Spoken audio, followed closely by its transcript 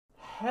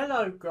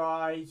Hello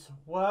guys,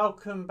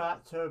 welcome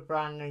back to a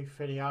brand new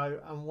video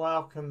and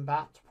welcome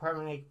back to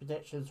Premier League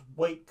predictions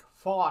week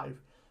 5.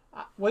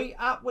 At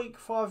week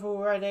 5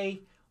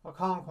 already. I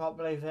can't quite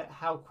believe it,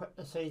 how quick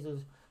the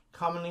season's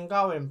coming and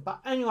going.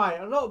 But anyway,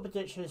 a lot of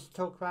predictions to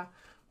talk about.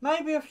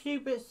 Maybe a few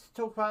bits to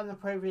talk about in the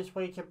previous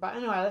weekend. But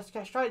anyway, let's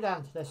get straight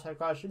down to this. So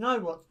guys, you know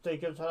what to do.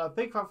 Give it a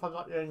big fat thumbs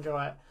up if you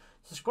enjoy it.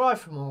 Subscribe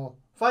for more.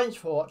 Thanks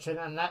for watching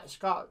and let's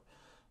go.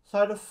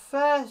 So the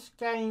first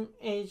game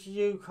is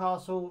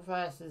Newcastle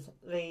versus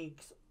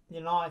Leeds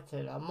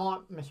United. I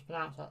might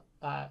mispronounce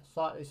that,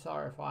 slightly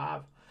sorry if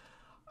I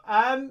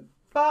have.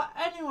 But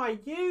anyway,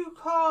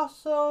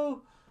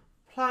 Newcastle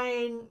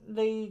playing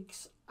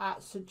Leeds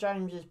at St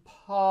James's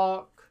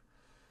Park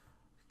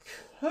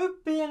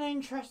could be an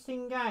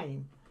interesting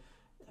game.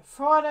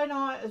 Friday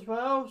night as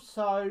well,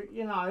 so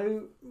you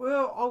know,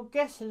 I'm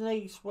guessing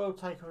Leeds will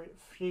take a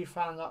few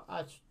fans up.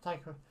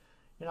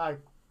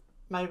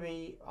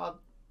 Maybe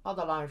I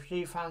don't know, a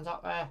few fans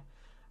up there,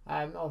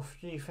 or a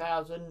few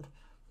thousand.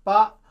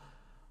 But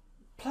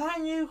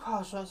playing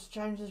Newcastle at St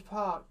James's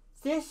Park,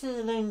 this is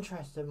an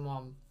interesting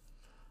one.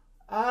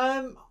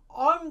 I'm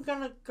going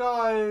to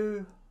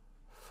go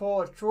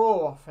for a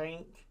draw, I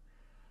think.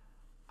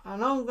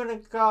 And I'm going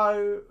to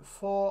go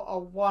for a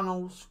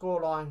 1-1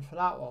 scoreline for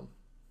that one.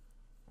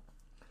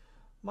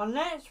 My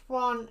next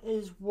one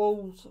is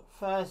Wolves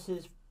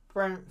versus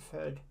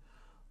Brentford.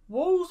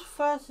 Wolves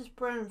versus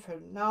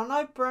Brentford. Now, I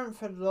know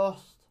Brentford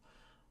lost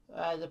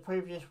the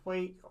previous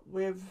week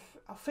with,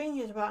 I think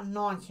it's about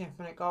 90th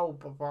minute goal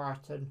by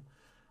Brighton.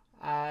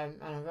 And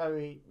a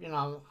very,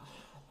 how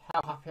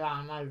happy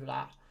I am over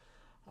that.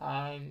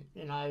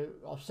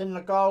 I've seen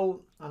the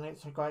goal and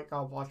it's a great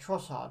goal by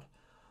Trossard.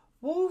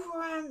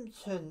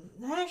 Wolverhampton,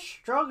 they're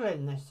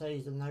struggling this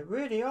season, they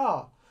really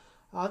are.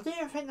 I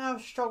didn't think they'll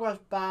struggle as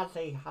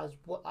badly as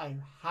what they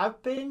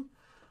have been.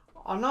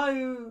 I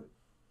know,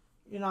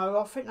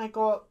 I think they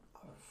got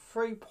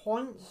 3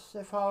 points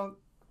if our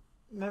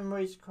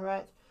memory is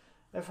correct.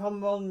 If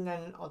I'm wrong,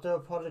 then I do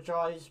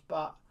apologise,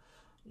 but,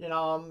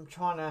 I'm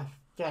trying to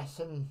guess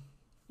and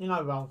you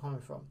know where I'm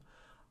coming from.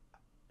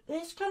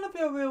 It's going to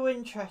be a real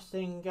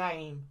interesting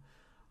game.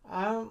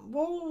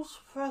 Wolves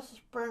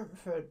versus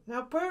Brentford.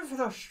 Now, Brentford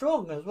are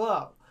strong as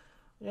well.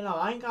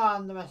 I ain't going to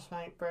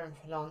underestimate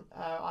Brentford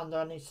under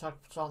any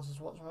circumstances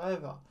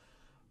whatsoever.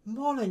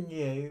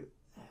 Molyneux,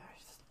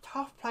 it's a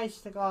tough place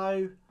to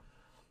go.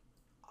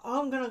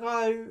 I'm going to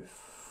go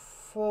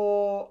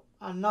for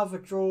another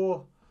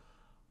draw.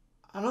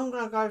 And I'm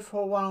going to go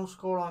for a 1-1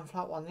 scoreline for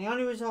that one. The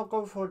only reason I'll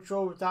go for a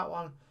draw with that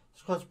one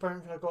is because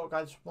Brentford have got to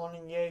go to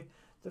Molyneux.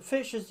 The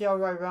fixture's the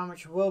other way around,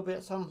 which will be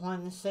at some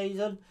point this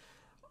season.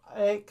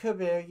 It could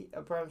be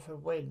a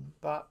Brentford win,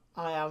 but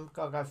I am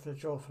going to go for the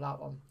draw for that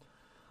one.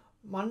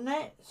 My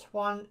next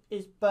one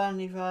is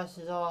Burnley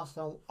versus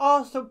Arsenal.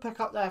 Arsenal pick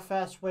up their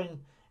first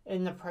win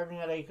in the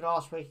Premier League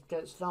last week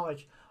against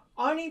Norwich.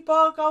 Only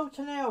by a goal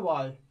to nil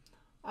though.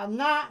 And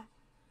that,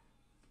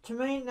 to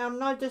me, now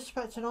no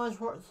disrespect to Norwich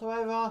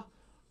whatsoever,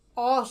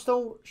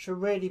 Arsenal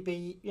should really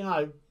be,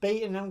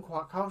 beating them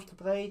quite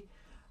comfortably.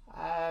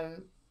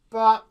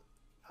 But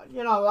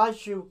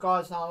as you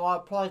guys know, I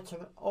apply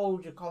to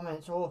all your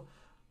comments or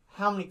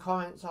how many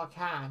comments I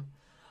can.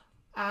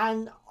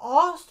 And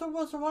Arsenal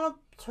was the one I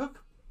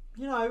took,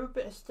 a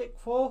bit of stick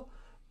for.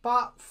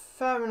 But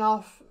fair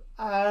enough.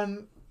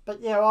 But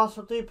yeah,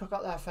 Arsenal do pick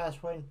up their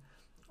first win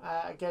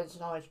against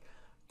Norwich.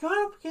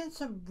 Going up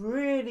against a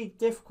really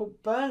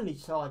difficult Burnley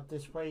side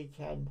this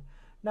weekend.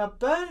 Now,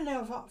 Burnley,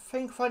 I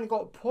think, have only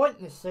got a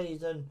point this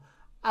season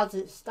as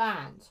it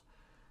stands.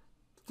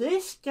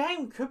 This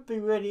game could be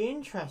really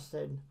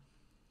interesting.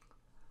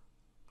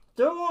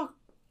 So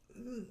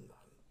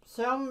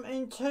I'm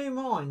in two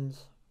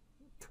minds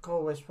to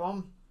call this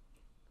one.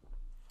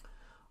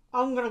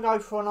 I'm going to go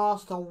for an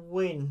Arsenal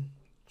win,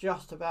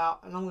 just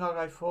about. And I'm going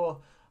to go for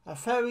a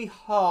very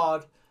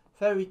hard,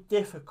 very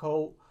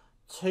difficult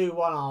 2-1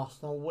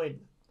 Arsenal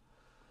win.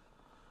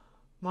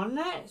 My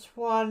next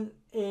one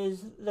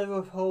is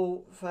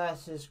Liverpool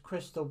versus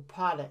Crystal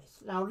Palace.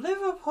 Now,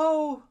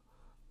 Liverpool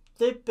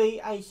did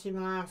beat AC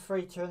Milan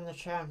 3-2 in the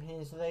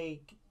Champions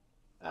League.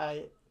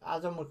 As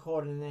I'm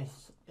recording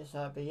this,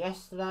 it'll be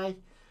yesterday.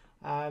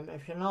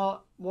 If you're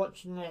not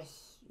watching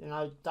this,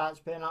 that's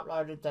being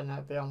uploaded, then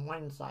it'll be on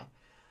Wednesday.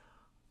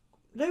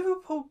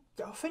 Liverpool,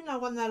 I think they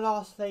won their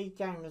last league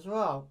game as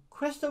well.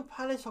 Crystal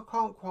Palace, I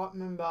can't quite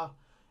remember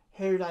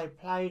who they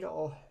played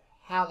or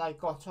how they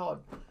got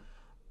on.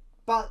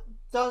 But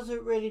does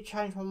it really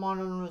change my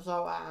mind on the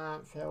result at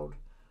Anfield?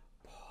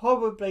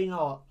 Probably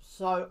not.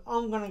 So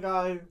I'm going to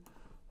go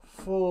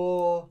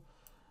for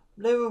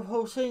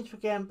Liverpool. Seems to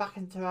be getting back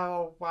into our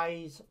old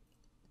ways.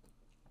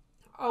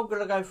 I'm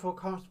going to go for a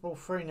comfortable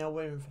 3-0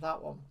 win for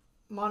that one.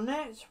 My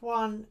next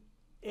one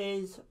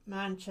is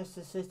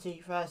Manchester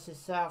City versus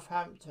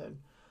Southampton.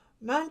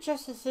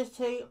 Manchester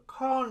City,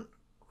 can't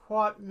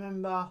quite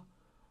remember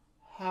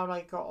how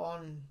they got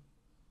on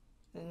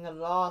in the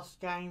last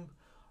game.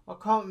 I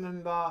can't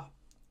remember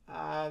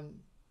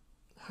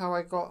how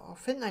I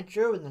think they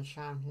drew in the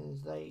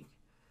Champions League.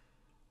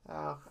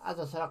 I as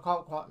I said, I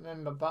can't quite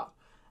remember. But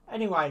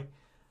anyway,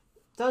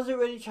 does it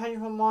really change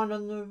my mind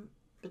on the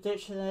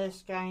prediction of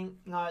this game?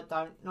 No, it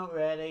don't. Not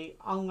really.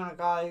 I'm going to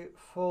go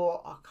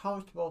for a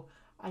comfortable,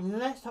 and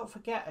let's not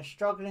forget, a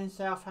struggling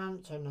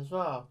Southampton as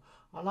well.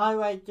 I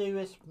know they do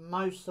this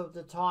most of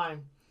the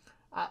time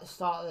at the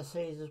start of the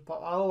season,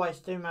 but I always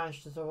do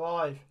manage to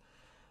survive.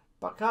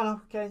 But going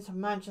up against a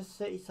Manchester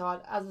City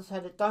side, as I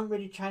said, it don't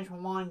really change my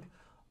mind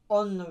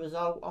on the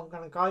result. I'm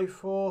going to go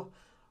for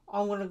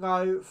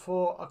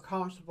a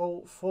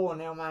comfortable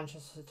 4-0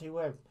 Manchester City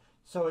win.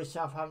 Sorry,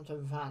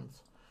 Southampton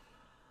fans.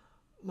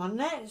 My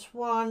next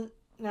one,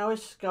 now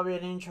this is going to be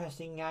an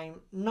interesting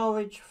game.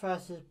 Norwich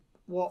versus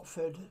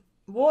Watford.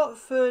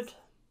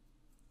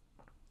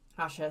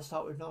 Actually, let's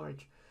start with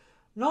Norwich.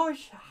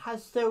 Norwich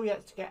has still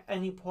yet to get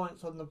any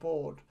points on the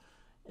board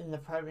in the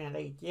Premier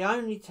League. The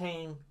only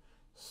team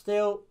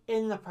still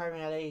in the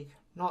Premier League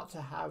not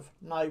to have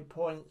no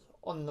points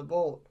on the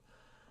board.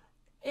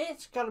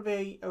 It's going to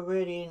be a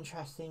really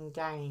interesting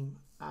game,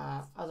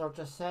 as I've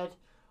just said.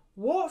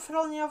 Watford,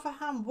 on the other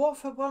hand,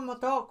 Watford were my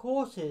dark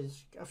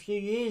horses a few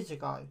years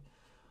ago.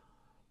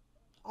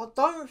 I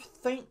don't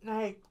think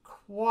they're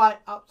quite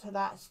up to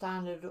that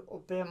standard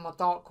of being my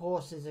dark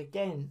horses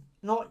again.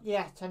 Not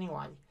yet,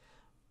 anyway.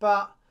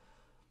 But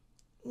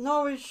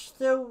Norwich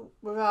still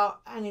without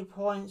any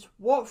points.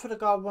 Watford are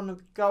going to want to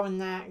go in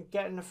there and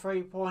get in the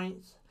 3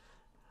 points.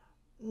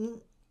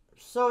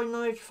 Sorry,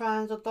 Norwich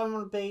fans, I don't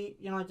want to be,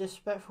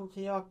 disrespectful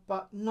to you,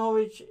 but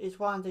Norwich is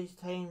one of these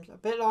teams, a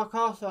bit like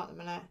Arsenal at the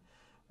minute,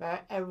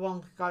 where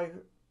everyone could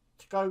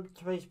go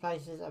to these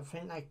places and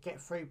think they could get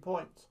 3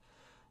 points.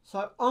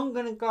 So I'm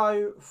going to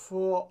go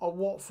for a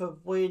Watford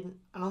win,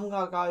 and I'm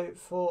going to go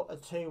for a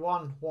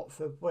 2-1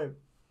 Watford win.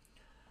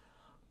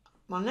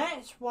 My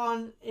next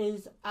one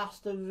is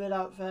Aston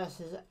Villa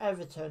versus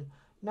Everton.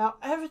 Now,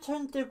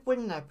 Everton did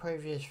win their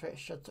previous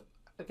fixture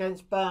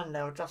against Burnley,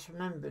 I just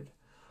remembered.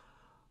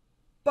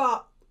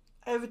 But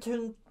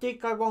Everton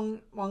did go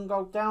one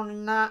goal down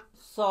in that.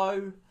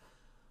 So,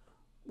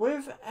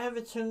 with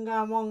Everton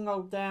going 1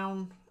 goal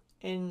down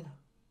in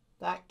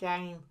that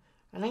game,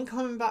 and then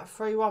coming back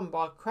 3-1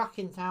 by a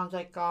cracking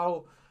Townsend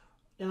goal,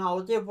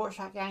 I did watch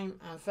that game,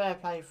 and fair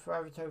play for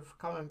Everton for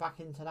coming back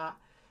into that.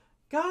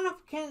 Going up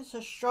against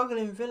a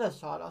struggling Villa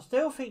side, I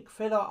still think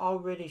Villa are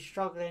really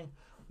struggling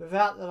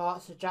without the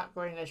likes of Jack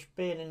Grealish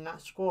being in that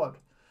squad.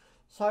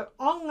 So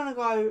I'm going to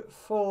go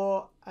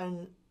for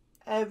an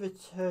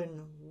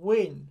Everton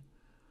win.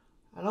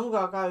 And I'm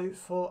going to go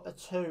for a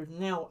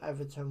 2-0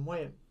 Everton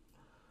win.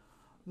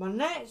 My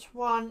next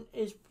one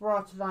is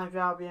Brighton and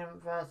Albion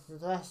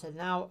versus Leicester.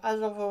 Now,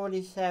 as I've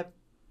already said,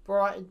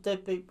 Brighton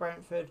did beat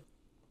Brentford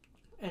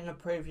in the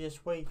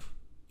previous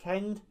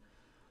weekend.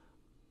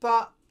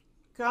 But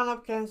going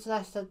up against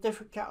Leicester,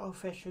 different kettle of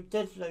fish who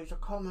did lose. I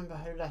can't remember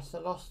who Leicester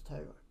lost to.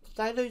 Did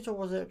they lose or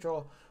was it a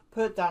draw?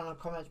 Put it down in the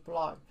comments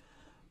below.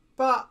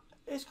 But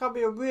it's going to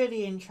be a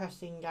really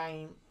interesting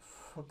game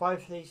for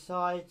both of these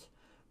sides.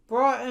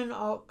 Brighton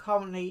are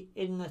currently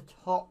in the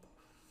top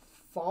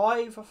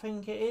 5, I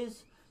think it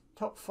is.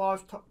 Top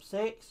 5, top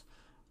 6.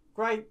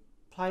 Great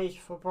place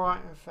for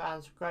Brighton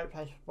fans. Great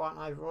place for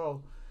Brighton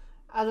overall.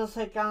 As I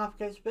said, going up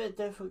against a bit of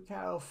different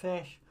kettle of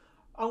fish.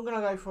 I'm going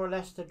to go for a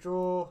Leicester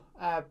draw.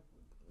 A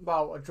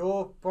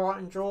draw.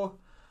 Brighton draw.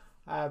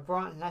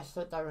 Brighton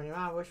Leicester, don't really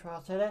matter which way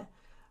I said it.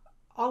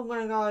 I'm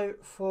going to go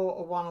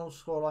for a 1-1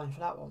 scoreline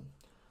for that one.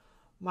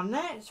 My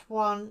next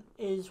one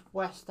is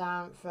West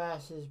Ham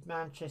versus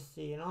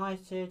Manchester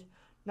United.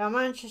 Now,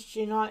 Manchester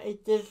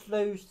United did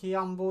lose to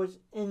Young Boys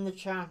in the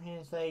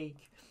Champions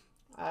League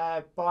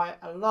by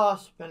a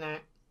last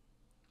minute,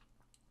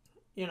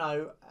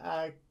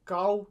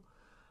 goal.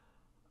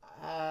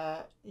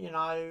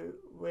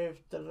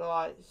 With the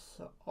likes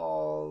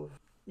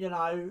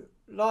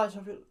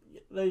of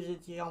losing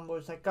to Young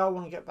Boys. They go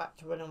on to get back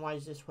to winning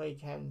ways this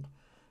weekend.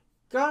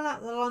 Going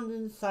at the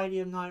London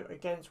Stadium though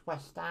against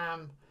West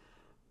Ham,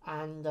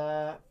 and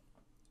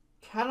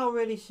cannot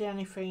really see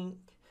anything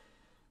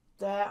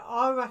there.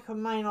 I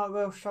reckon Man United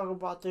will struggle,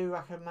 but I do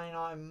reckon Man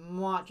United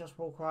might just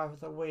walk away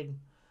with a win.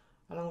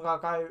 And I'm going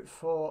to go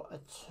for a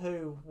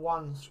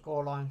 2-1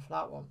 scoreline for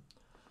that one.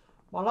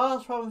 My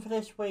last one for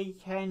this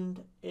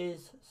weekend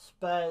is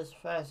Spurs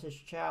versus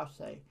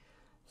Chelsea.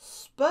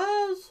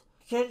 Spurs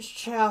against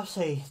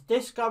Chelsea.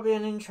 This is going to be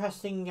an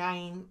interesting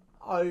game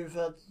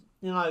over,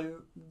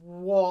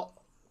 what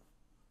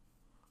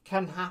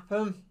can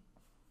happen.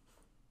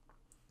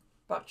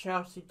 But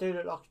Chelsea do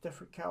look like a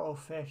different kettle of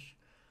fish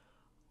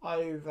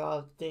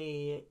over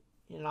the,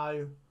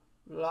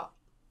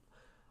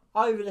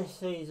 over this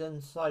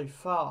season so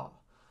far.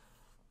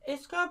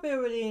 It's going to be a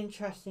really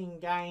interesting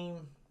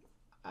game.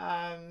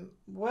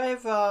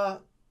 Whether,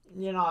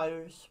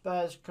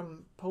 Spurs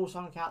can pull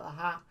something out of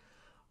the hat,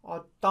 I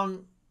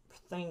don't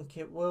think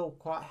it will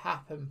quite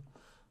happen.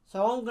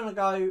 So I'm going to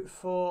go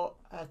for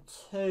a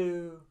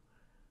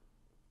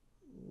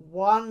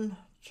 2-1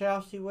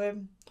 Chelsea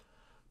win.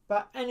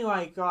 But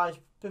anyway, guys,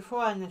 before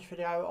I end this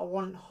video, I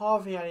want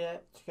Harvey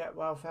Elliott to get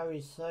well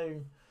very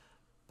soon.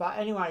 But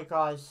anyway,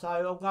 guys, so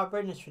I'm going to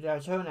bring this video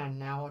to an end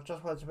now. I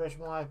just wanted to wish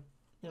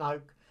my,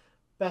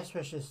 best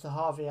wishes to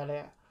Harvey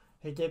Elliott,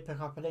 who did pick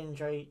up an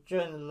injury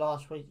during the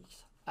last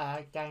week's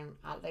game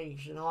at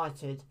Leeds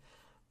United.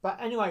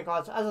 But anyway,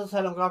 guys, as I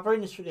said, I'm going to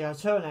bring this video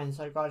to an end.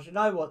 So, guys, you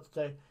know what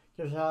to do.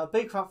 Give us a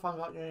big fat thumbs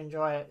up if you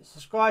enjoy it.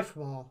 Subscribe for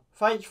more.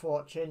 Thanks for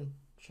watching.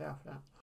 Ciao for now.